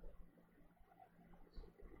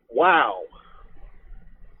 Wow.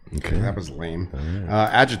 Okay. That was lame.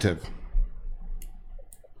 Adjective.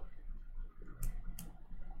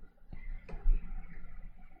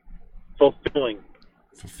 Fulfilling.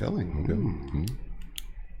 Fulfilling.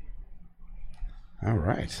 All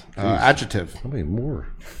right. Adjective. How many more?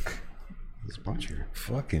 There's a bunch here.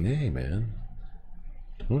 Fucking A, man.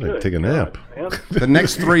 I'm going to take a nap. Man. The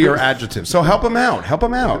next three are adjectives. So help him out. Help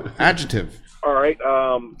him out. Adjective. All right.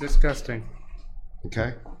 Disgusting.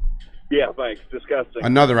 Okay. Yeah, thanks. Disgusting.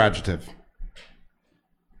 Another adjective.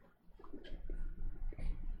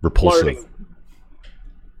 Repulsive. Flirting.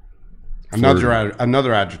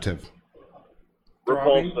 Another adjective.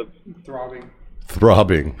 Repulsive. Throbbing.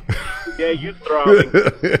 Throbbing. Yeah, you throbbing.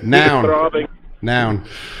 Noun. Throbbing. Noun.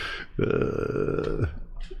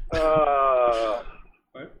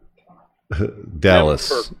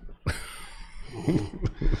 Dallas.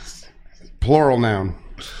 Plural noun.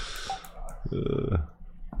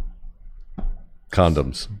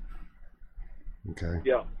 Condoms. Okay.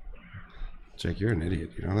 Yeah. Jake, you're an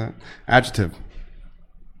idiot. You know that? Adjective.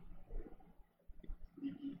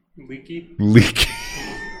 Leaky. Leak.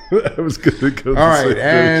 I was going to go. All right.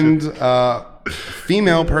 And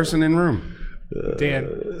female person in room.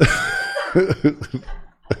 Dan.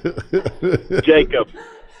 Jacob.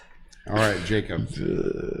 All right, Jacob.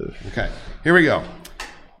 Okay, here we go.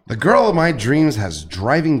 The girl of my dreams has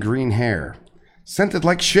driving green hair, scented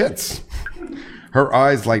like shits. Her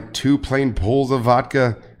eyes like two plain pools of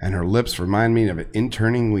vodka, and her lips remind me of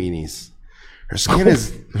interning weenies. Her skin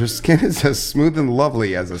is as smooth and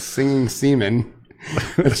lovely as a singing seaman,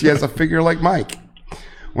 and she has a figure like Mike.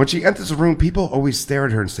 When she enters a room, people always stare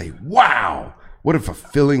at her and say, "Wow, what a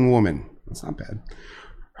fulfilling woman." That's not bad.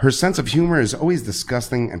 Her sense of humor is always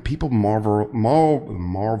disgusting, and people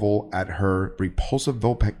marvel at her repulsive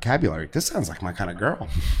vocabulary. This sounds like my kind of girl.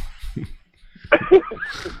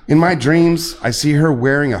 In my dreams, I see her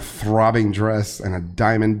wearing a throbbing dress and a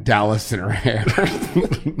diamond Dallas in her hair.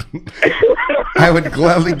 I would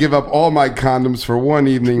gladly give up all my condoms for one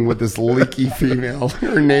evening with this leaky female.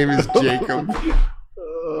 Her name is Jacob.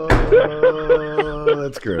 Oh,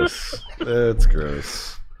 that's gross. That's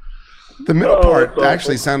gross. The middle part that's awful.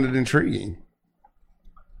 actually sounded intriguing.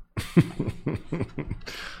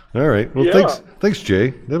 All right. Well, Yeah. thanks,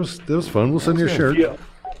 Jay. That was fun. We'll send you a shirt. Yeah.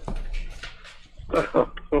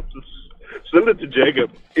 Send it to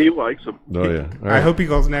Jacob. He likes them. Oh yeah. All I right. hope he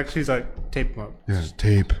calls next. He's like, tape him up. Yes,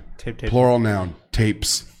 tape. Tape, tape. Plural noun.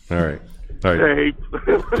 Tapes. All right. All right.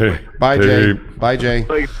 Hey. Bye, Jay. Tape. Bye, Jay.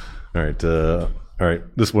 Thanks. All right. All right.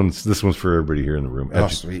 This one's for everybody here in the room. Oh,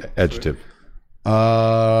 sweet. Adjective.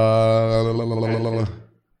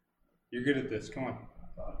 You're good at this. Come on.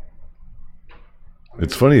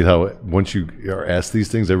 It's funny how once you are asked these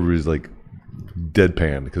things, everybody's like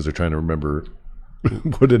deadpan because they're trying to remember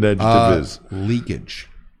what an adjective is. Leakage.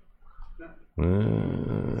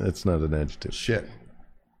 It's not an adjective. Shit.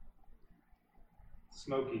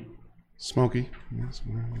 Smoky. Smoky. Yes,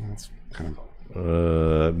 well, that's kind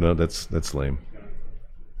No, that's lame.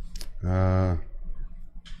 of.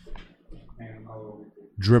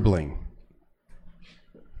 Dribbling.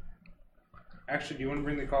 Actually, do you want to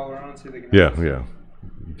bring the caller on so they can? Yeah. You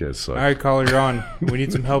guys suck. All right, caller, you're on. We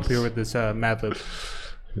need some help here with this Mad Lib.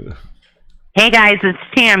 Hey guys, it's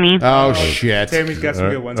Tammy. Oh, shit. Tammy's got some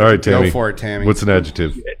All good right, ones. all right, Tammy. Go for it, Tammy. What's an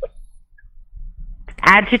adjective?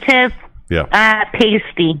 Adjective, Yeah.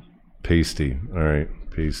 pasty. Pasty. All right.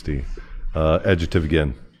 Pasty. Adjective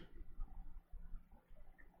again.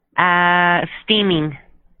 Steaming.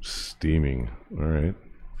 Steaming. All right.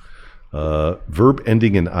 Verb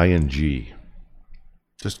ending in ing.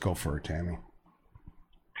 Just go for it, Tammy.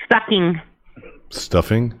 Sucking.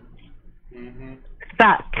 Stuffing.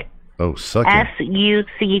 Suck. Oh, sucking.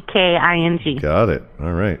 Sucking. Got it.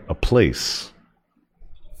 All right. A place.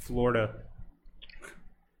 Florida.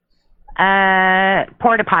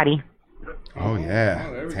 Porta potty. Oh,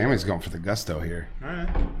 yeah. there we Tammy's going for the gusto here. All right.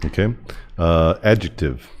 Okay.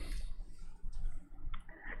 Adjective.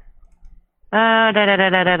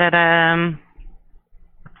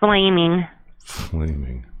 Flaming.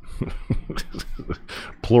 Flaming.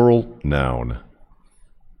 Plural noun.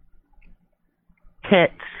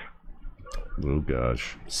 Tits. Oh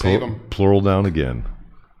gosh. Save 'em. Plural noun again.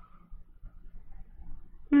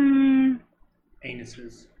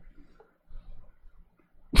 Anuses.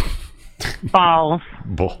 Balls.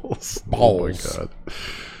 Balls. Balls.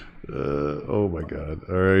 Oh my god.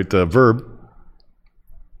 All right. Verb.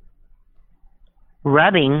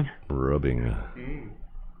 Rubbing. Rubbing.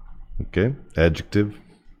 Okay. Adjective.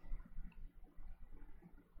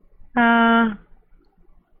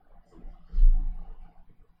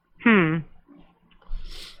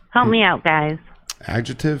 Help me out, guys.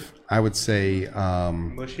 Adjective, I would say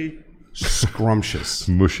Mushy. scrumptious.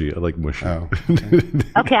 Mushy. I like mushy. Oh.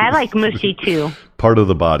 Okay, I like mushy too. Part of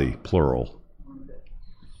the body. Plural.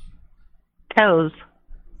 Toes.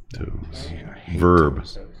 Toes. Verb.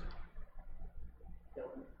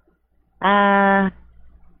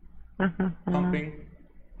 Pumping.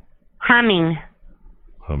 Humming.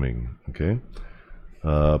 Humming. Okay.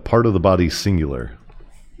 Part of the body. Singular.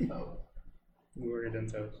 We were done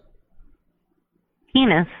toes.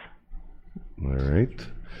 Penis. All right.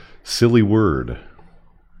 Silly word.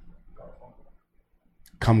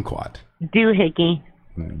 Kumquat. Doohickey.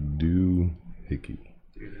 Doohickey.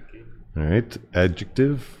 All right.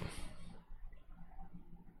 Adjective.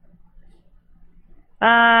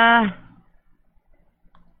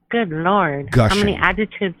 Good Lord. Gushing. How many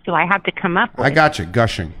adjectives do I have to come up with? I got you.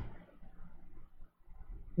 Gushing.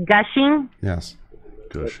 Gushing? Yes.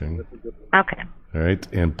 Gushing. Okay. All right.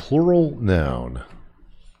 And plural noun.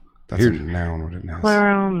 That's a noun. What it is.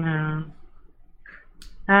 Plural noun.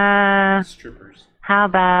 Strippers. How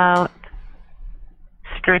about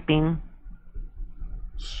stripping?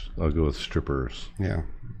 I'll go with strippers. Yeah.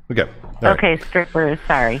 Okay. All right. Okay, strippers.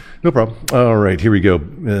 Sorry. No problem. All right. Here we go.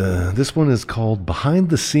 This one is called Behind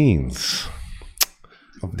the Scenes.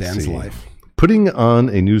 Of Dan's see. life. Putting on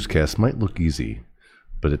a newscast might look easy,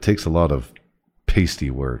 but it takes a lot of pasty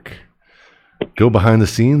work. Go behind the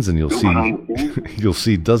scenes and you'll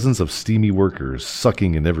see dozens of steamy workers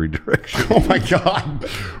sucking in every direction. Oh my God.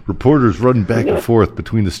 Reporters run back and forth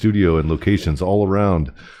between the studio and locations all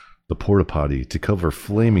around the porta potty to cover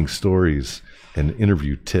flaming stories and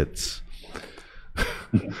interview tits.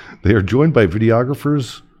 They are joined by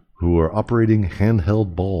videographers who are operating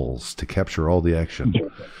handheld balls to capture all the action.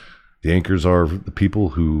 The anchors are the people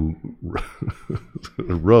who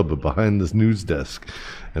rub behind the news desk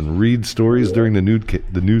and read stories during the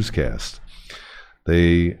newscast.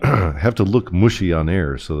 They have to look mushy on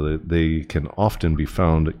air so that they can often be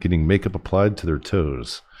found getting makeup applied to their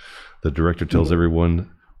toes. The director tells everyone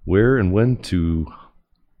where and when to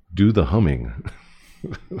do the humming.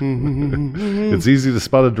 It's easy to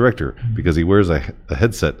spot a director because he wears a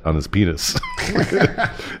headset on his penis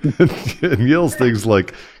and yells things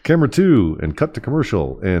like camera 2 and cut to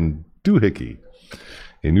commercial and doohickey.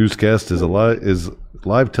 A newscast is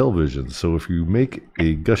live television, so if you make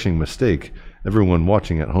a gushing mistake, everyone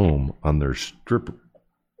watching at home on their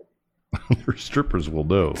strippers will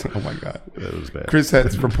know. Oh my God. That was bad. Chris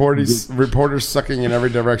has reporters sucking in every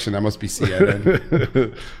direction. That must be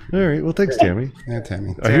CNN. All right. Well, thanks, Tammy. Yeah,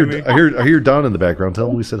 Tammy. I hear Don in the background. Tell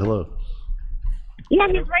him we said hello. Yeah,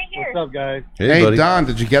 he's right here. What's up, guys? Hey, buddy. Don,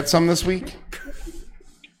 did you get some this week?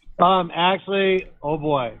 Actually, oh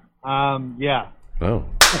boy, yeah, Oh,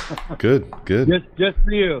 good. just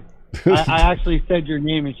for you. I actually said your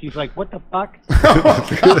name, and she's like, "What the fuck?"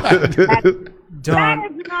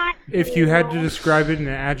 Don, if you had to describe it in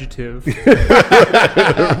an adjective,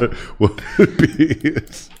 What would it be?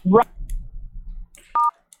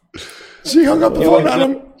 She hung up the phone on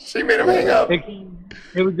him. She made him hang up.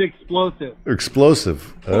 It was explosive.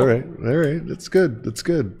 Explosive. All right. That's good. It's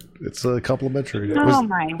complimentary. Oh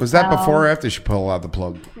my. Was that before or after she pulled out the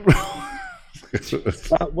plug?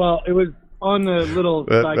 Well, it was on the little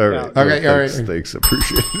All side right. couch. Okay, all right. Thanks.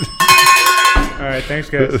 Appreciate it. All right, thanks,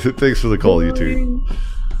 guys. Thanks for the call, you two.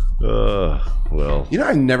 Well, You know,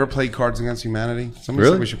 I never played Cards Against Humanity. Somebody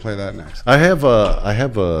Really? said we should play that next. I have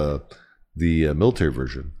the military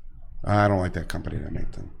version. I don't like that company that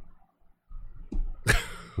make them.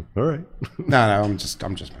 All right. No, I'm just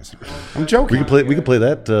messing. I'm joking. We can play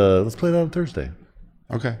that. Let's play that on Thursday.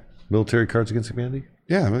 Okay. Military Cards Against Humanity.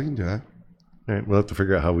 Yeah, we can do that. All right. We'll have to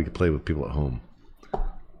figure out how we can play with people at home.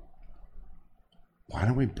 Why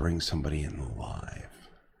don't we bring somebody in live,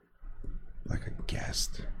 like a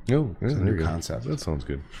guest? Oh, yeah, It's a there new you go. concept. That sounds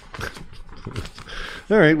good.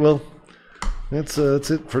 All right. Well, that's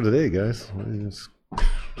it for today, guys.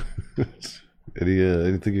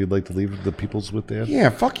 Anything you'd like to leave the peoples with, Dan? Yeah,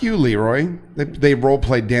 fuck you, Leroy. They role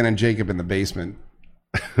played Dan and Jacob in the basement.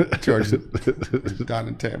 George, Don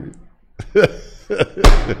and Tammy.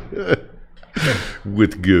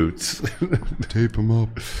 With goats. Tape them up.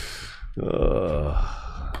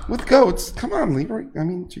 With goats. Come on, Leroy. I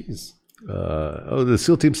mean, jeez. The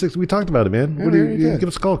SEAL Team 6. We talked about it, man. Yeah, What do we already did. give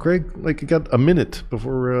us a call, Craig. Like, you got a minute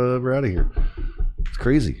before we're out of here. It's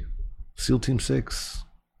crazy. SEAL Team 6.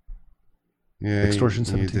 Yeah, Extortion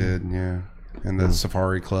you 17. did, yeah. And the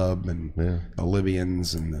Safari Club and Yeah. the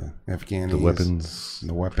Libyans and the Afghanis. The weapons. And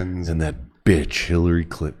the weapons. And that bitch, Hillary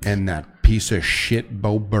Clinton. And that piece of shit,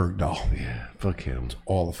 Bo Bergdahl. Yeah, fuck him.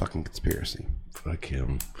 All a fucking conspiracy. Fuck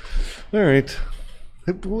him. All right.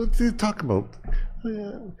 What do you talk about?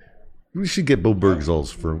 We should get Bo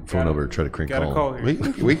Bergdahl's phone number and try to crank Got a call call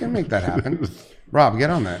him. here. We can make that happen. Rob,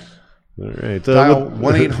 get on that. All right. Dial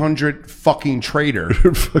 1-800-fucking-traitor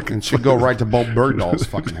and should go right to Bo Bergdahl's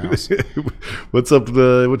fucking house. What's up?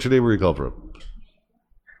 What's your name? Where you call from?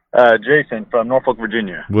 Jason from Norfolk,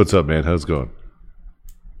 Virginia. What's up, man? How's it going?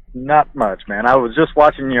 Not much, man. I was just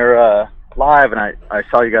watching your live, and I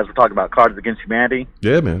saw you guys were talking about Cards Against Humanity.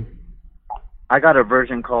 Yeah, man. I got a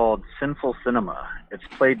version called Sinful Cinema. It's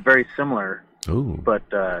played very similar, Oh, but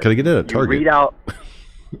can I get it at you Target? read out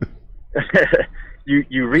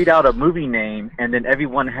you read out a movie name, and then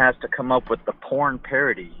everyone has to come up with the porn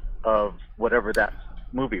parody of whatever that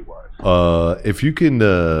movie was. If you can,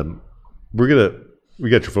 we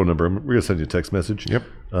got your phone number. We're gonna send you a text message. Yep.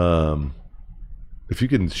 If you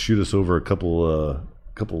can shoot us over a couple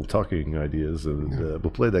talking ideas, and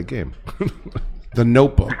we'll play that game. The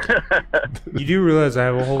Notebook. You do realize I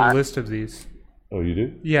have a whole list of these. Oh, you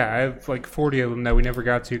do? Yeah, I have like 40 of them that we never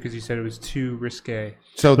got to because you said it was too risque.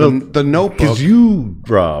 So the Notebook. Because you,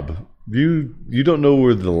 Rob, you don't know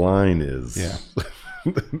where the line is. Yeah.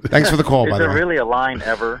 Thanks for the call, Is by the there way. really a line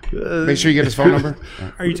ever? Make sure you get his phone number.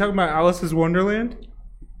 Are you talking about Alice's Wonderland?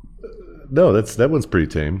 No, that one's pretty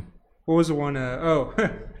tame. What was the one?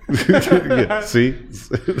 Yeah, see?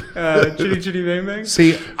 Chitty Chitty Bang Bang?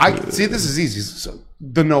 See, this is easy. So,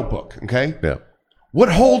 the Notebook, okay? Yeah.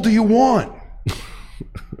 What hole do you want?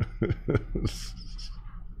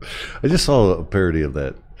 I just saw a parody of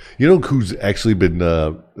that. You know who's actually been?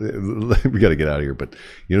 We got to get out of here, but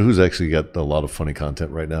you know who's actually got a lot of funny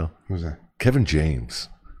content right now? Who's that? Kevin James.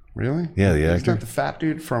 Really? Yeah, the He's actor. not the fat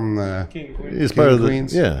dude from the King Queen. He's King part of of the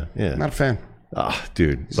Queens? Yeah. Not a fan. Ah,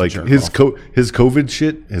 dude, He's a like jerk his off. COVID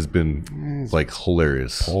shit has been like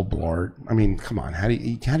hilarious. Paul Blart. I mean, come on. How do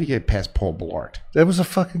you get past Paul Blart? That was a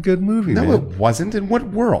fucking good movie, No, man. it wasn't. In what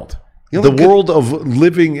world? You The know, world of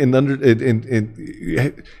living in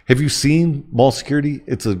have you seen Mall Security?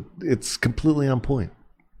 It's completely on point.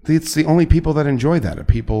 It's the only people that enjoy that are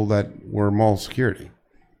people that were mall security.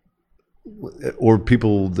 Or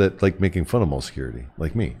people that like making fun of Mall Security,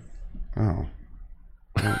 like me. Oh,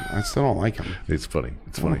 well, I still don't like him. It's funny.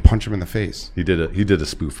 It's I want funny. to punch him in the face. He did a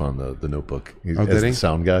spoof on the Notebook. Oh, did as he? the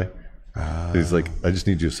sound guy. He's like, I just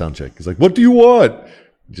need you to sound check. He's like, what do you want?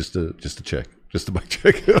 Just a check. Just a mic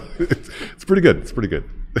check. It's pretty good. It's pretty good.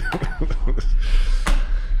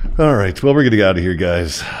 All right. Well, we're gonna get out of here,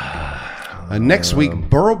 guys. Next week,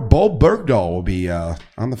 Bo Bergdahl will be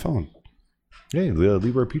on the phone. Hey,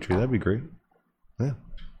 Leroy Petrie, that'd be great. Yeah.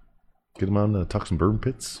 Get him on, talk some burn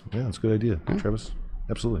pits. Yeah, that's a good idea, Travis.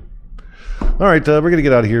 Absolutely. All right, we're going to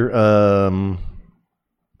get out of here.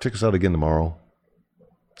 Check us out again tomorrow.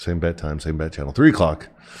 Same bat time, same bat channel. 3 o'clock.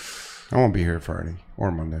 I won't be here Friday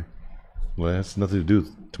or Monday. Well, that's nothing to do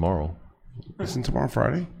with tomorrow. Isn't tomorrow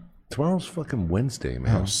Friday? Tomorrow's fucking Wednesday,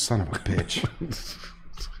 man. Oh, son of a bitch.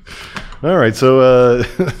 All right, so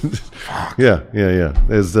yeah.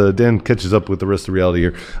 As Dan catches up with the rest of the reality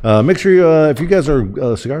here, make sure you, if you guys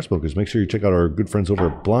are cigar smokers, make sure you check out our good friends over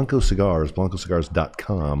at Blanco Cigars,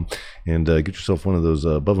 blancocigars.com, and get yourself one of those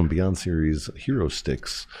Above and Beyond series hero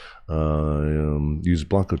sticks. Use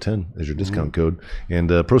Blanco 10 as your discount code,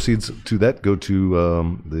 and proceeds to that go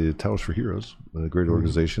to the Towers for Heroes, a great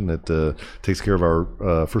organization that takes care of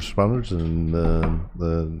our first responders and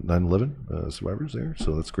the 9/11 survivors there.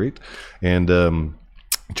 So that's great. And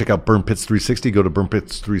check out Burn Pits 360. Go to Burn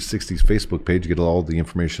Pits 360's Facebook page. Get all the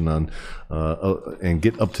information on and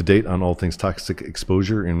get up to date on all things toxic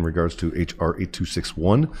exposure in regards to HR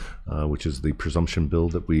 8261, which is the presumption bill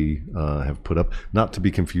that we have put up. Not to be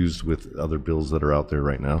confused with other bills that are out there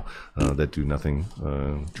right now that do nothing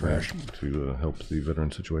trash to help the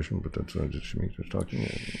veteran situation. But that's just me just talking.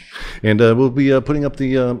 And we'll be putting up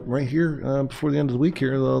the right here before the end of the week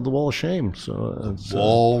here the Wall of Shame. So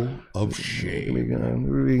Wall of Shame.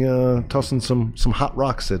 We'll be tossing some hot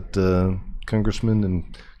rocks at congressmen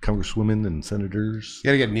and congresswomen and senators. You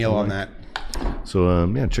got to get Neil on that. So,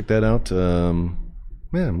 check that out.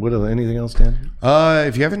 What anything else, Dan?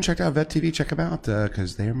 If you haven't checked out Vet TV, check them out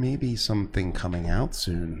because there may be something coming out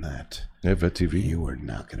soon that Vet TV you are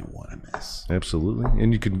not going to want to miss. Absolutely,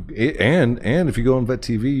 and you can and if you go on Vet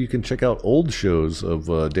TV, you can check out old shows of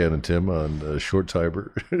Dan and Tim on Short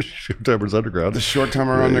Timers Underground. The Short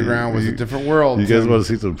Timer Underground was a different world. You guys want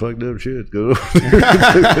to see some fucked up shit? Go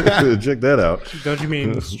check that out. Don't you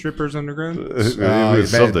mean Strippers Underground?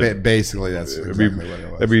 Basically, that's exactly what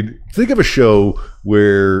it was. I mean, think of a show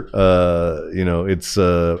where it's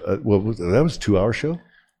that was a 2-hour show.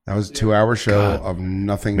 That was a 2-hour show of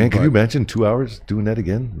nothing. Man, can you imagine 2 hours doing that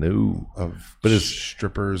again? No, but it's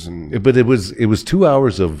strippers and. But it was 2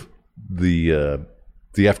 hours of the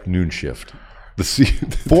afternoon shift.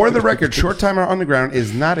 For the record, Short Timer Underground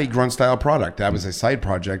is not a grunt style product. That was a side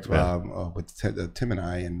project with Tim and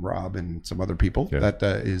I and Rob and some other people that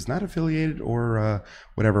is not affiliated or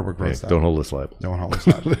whatever with grunt style. Don't hold us liable. Don't hold us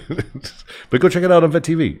liable. But go check it out on Vet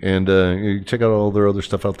TV and you check out all their other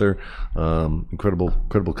stuff out there.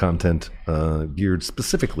 Incredible content geared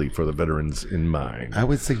specifically for the veterans in mind. I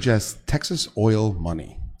would suggest Texas Oil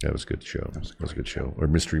Money. That was a good show. That was a good show. Or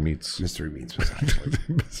Mystery Meats. Mystery Meats was actually.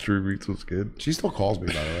 Mystery Meats was good. She still calls me,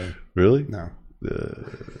 by the way. Really? No.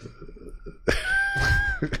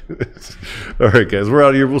 All right, guys. We're out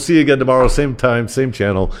of here. We'll see you again tomorrow. Same time, same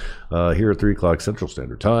channel. Here at 3 o'clock Central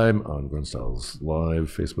Standard Time on Grunt Styles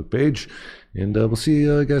Live Facebook page. And we'll see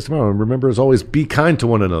you guys tomorrow. And remember, as always, be kind to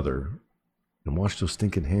one another. And wash those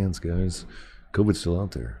stinking hands, guys. COVID's still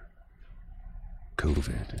out there.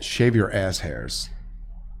 COVID. Shave your ass hairs.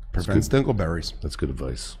 Prevents dingleberries. That's good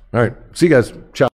advice. All right. See you guys. Ciao.